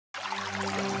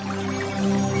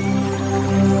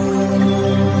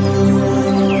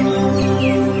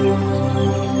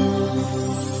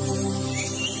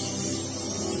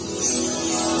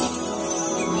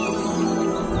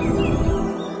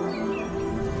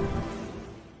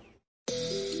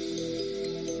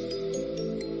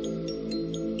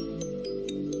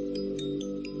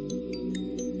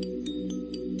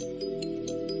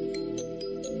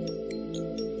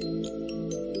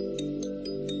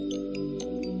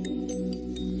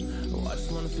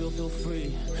feel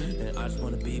free, and I just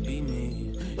wanna be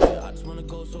me. Yeah, I just wanna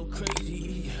go so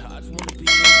crazy. I just wanna be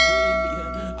free.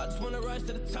 Yeah, I just wanna rise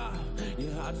to the top.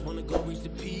 Yeah, I just wanna go reach the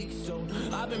peak. So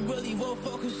I've been really well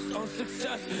focused on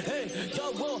success. Hey,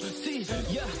 y'all will see.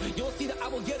 Yeah, you'll see that I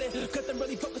will get it. Cause I'm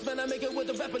really focused, man. I make it with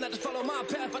the rap and I just follow my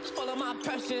path. I just follow my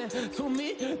passion. To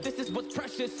me, this is what's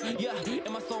precious. Yeah,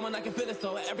 in my soul, man, I can feel it.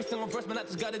 So every single verse, man, I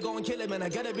just gotta go and kill it, man. I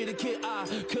gotta be the kid. I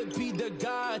could be the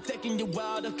guy taking you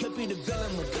wild. I could be the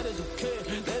villain, but that is okay.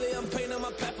 Lately, I'm painting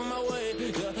my path on my way.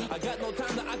 Yeah, I got no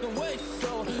time that I can waste.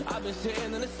 So I've been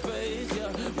sitting in the space.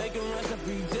 Yeah, making rest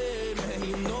every day, man.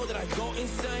 You know that I go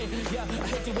insane. Yeah, I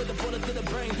hit you with a bullet to the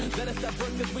brain. Let us stop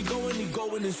first, cause we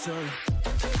going insane.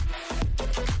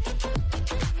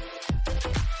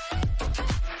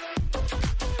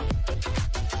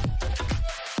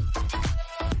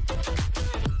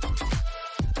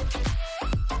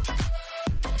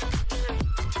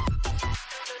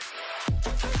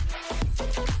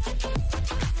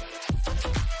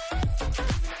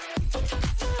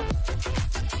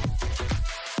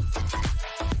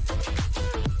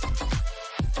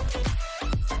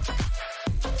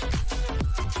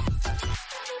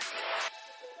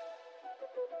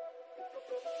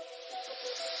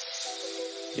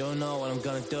 You don't know what I'm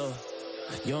gonna do.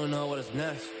 You don't know what is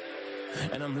next.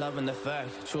 And I'm loving the fact,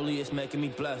 truly it's making me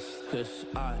blessed. Cause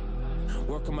I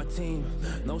work on my team,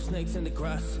 no snakes in the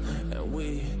grass. And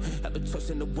we have been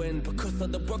trusting the wind because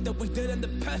of the work that we did in the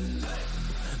past.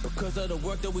 Because of the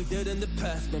work that we did in the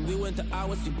past. When we went to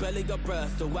hours, we barely got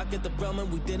rest. So I get the realm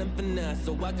and we didn't finesse.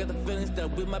 So I got the feelings that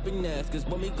we might be next. Cause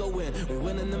when we go in, we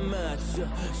win in the match.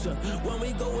 When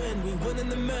we go in, we win in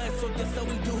the match. So that's how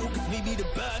we do, cause we be the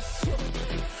best.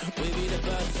 We be the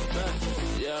best.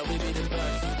 Yeah, we be the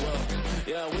best. Whoa.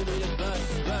 Yeah, we be the best.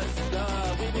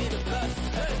 We be the best.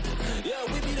 Hey, yeah,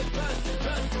 we be the best.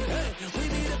 Hey, we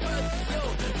be the best. Yo,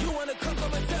 you wanna come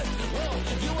on my test? Whoa,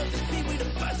 you want to see we the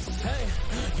best? Hey,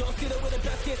 you don't see that we're the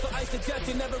best kid, so I suggest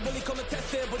you never really come and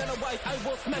test it. But otherwise, I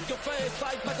will smack your face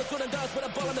like Michael Jordan does with a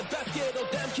ball on the basket. Oh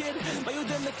damn kid, but you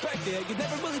didn't expect it. You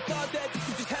never really thought that this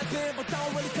could just happen. But now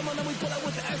really come on and we pull out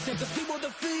with the action. Cause people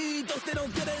defeat those they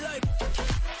don't get it like.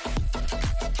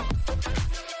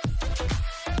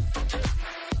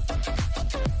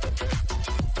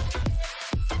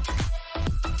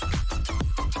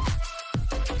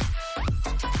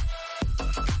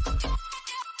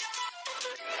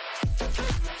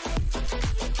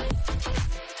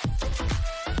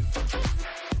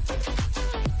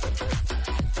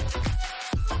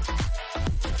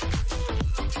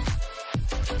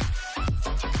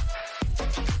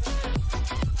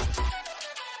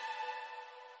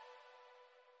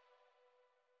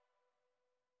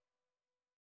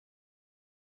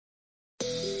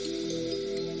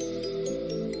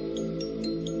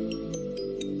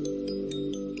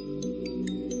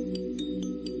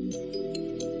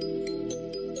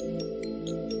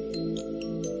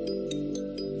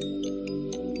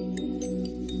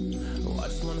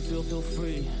 Feel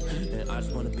free, and I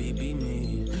just wanna be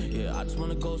me. Yeah, I just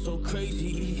wanna go so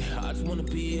crazy. I just wanna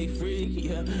be a freak.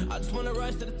 Yeah, I just wanna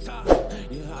rise to the top.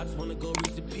 Yeah, I just wanna go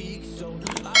reach the peak. So I've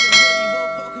been really well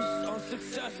focused on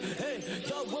success. Hey,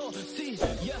 y'all will see.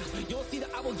 Yeah, you'll see that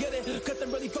I will get it. Cause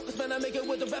I'm really focused, man. I make it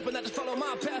with the rap and I just follow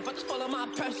my path. I just follow my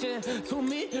passion. To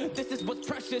me, this is what's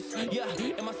precious. Yeah,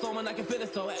 in my soul, man, I can feel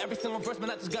it. So every single verse, man,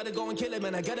 I just gotta go and kill it,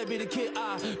 man. I gotta be the kid.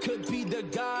 I could be the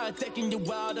guy taking you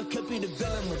wild. I could be the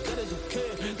villain, but that is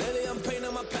okay. Lately, I'm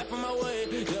painting my path on my way.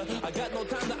 Yeah, I got no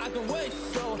time that I can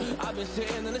waste. So I've been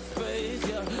sitting in the space.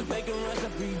 Yeah, making rest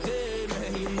every day,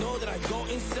 man. You know that I go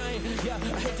insane. Yeah,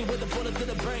 I hit you with a bullet to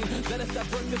the brain. Let us stop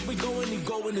first, cause we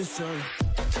going insane.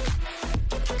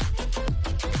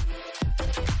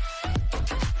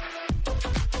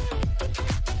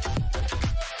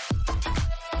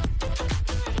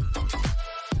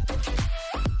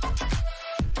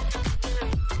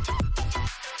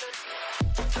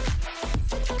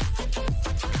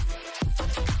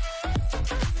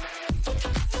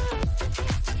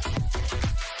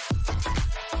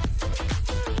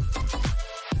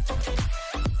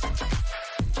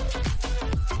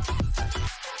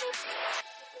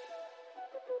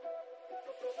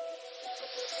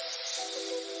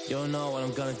 You don't know what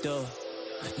I'm gonna do.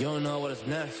 You don't know what is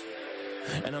next.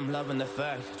 And I'm loving the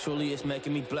fact, truly it's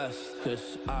making me blessed.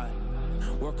 Cause I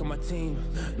work on my team,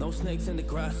 no snakes in the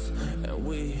grass. And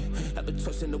we have been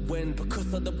trusting the wind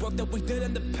because of the work that we did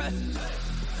in the past.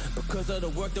 Because of the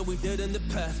work that we did in the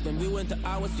past. When we went to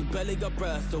hours, we barely got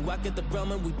rest. So I get the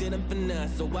realm and we didn't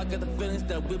finesse. So I got the feelings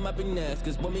that we might be next.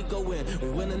 Cause when we go in, we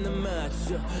win in the match.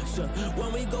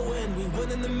 When we go in, we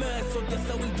win in the match. So that's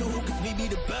how we do, cause we be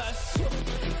the best.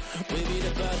 We be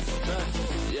the best.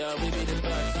 we be the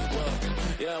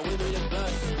best. Yeah, we be the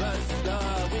best,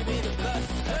 we be the best.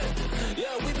 Hey,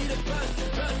 yeah, we be the best.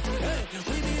 Hey,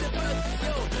 we be the best.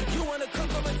 Yo, you wanna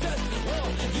come and test? Whoa,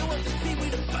 you want to see we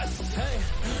the best? Hey,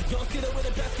 you don't see that we're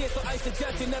the best kid, so I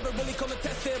suggest you never really come and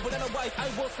test it. But otherwise, I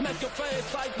will smack your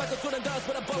face like Michael Jordan does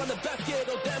with a ball on the basket.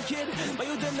 Oh damn kid, but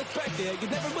you didn't expect it. You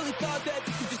never really thought that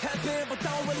this could just happen, but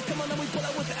now really come on and we pull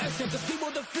out with the action. Cause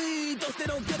people defeat those they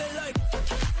don't get it like.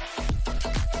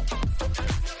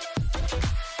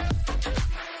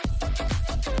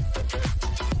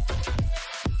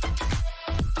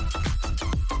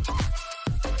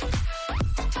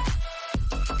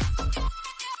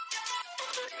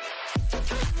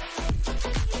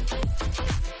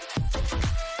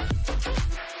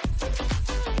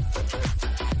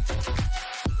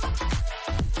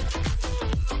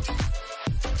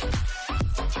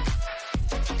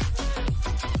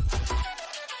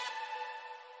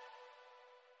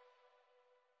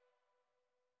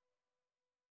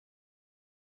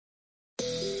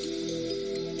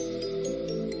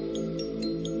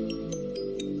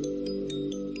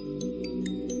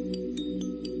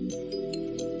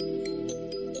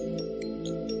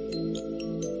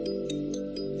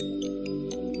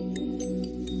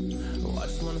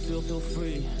 Feel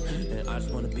free, and I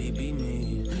just wanna be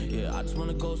me. Yeah, I just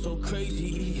wanna go so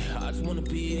crazy. I just wanna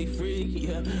be a freak.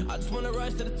 Yeah, I just wanna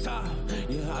rise to the top.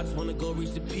 Yeah, I just wanna go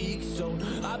reach the peak. So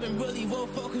I've been really well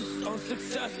focused on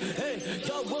success. Hey,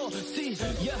 y'all will see.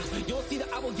 Yeah, you'll see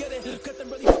that I will get it. Cause I'm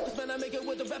really focused, man. I make it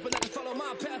with the rap and I just follow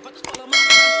my path. I just follow my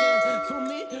passion. To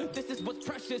me, this is what's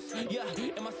precious. Yeah,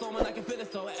 in my soul, man, I can feel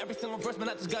it. So every single verse, man,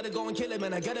 I just gotta go and kill it,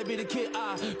 man. I gotta be the kid.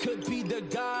 I could be the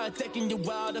guy taking you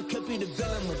wild. I could be the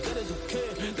villain, but that is okay.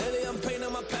 Lately I'm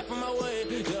painting my path on my way.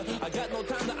 Yeah, I got no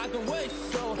time that I can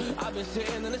waste. So I've been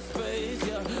sitting in the space.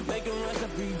 Yeah, making rest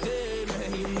every day.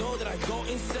 Man, you know that I go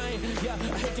insane. Yeah,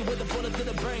 I hit you with a bullet to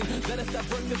the brain. Let us stop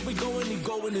first, cause we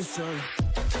going insane.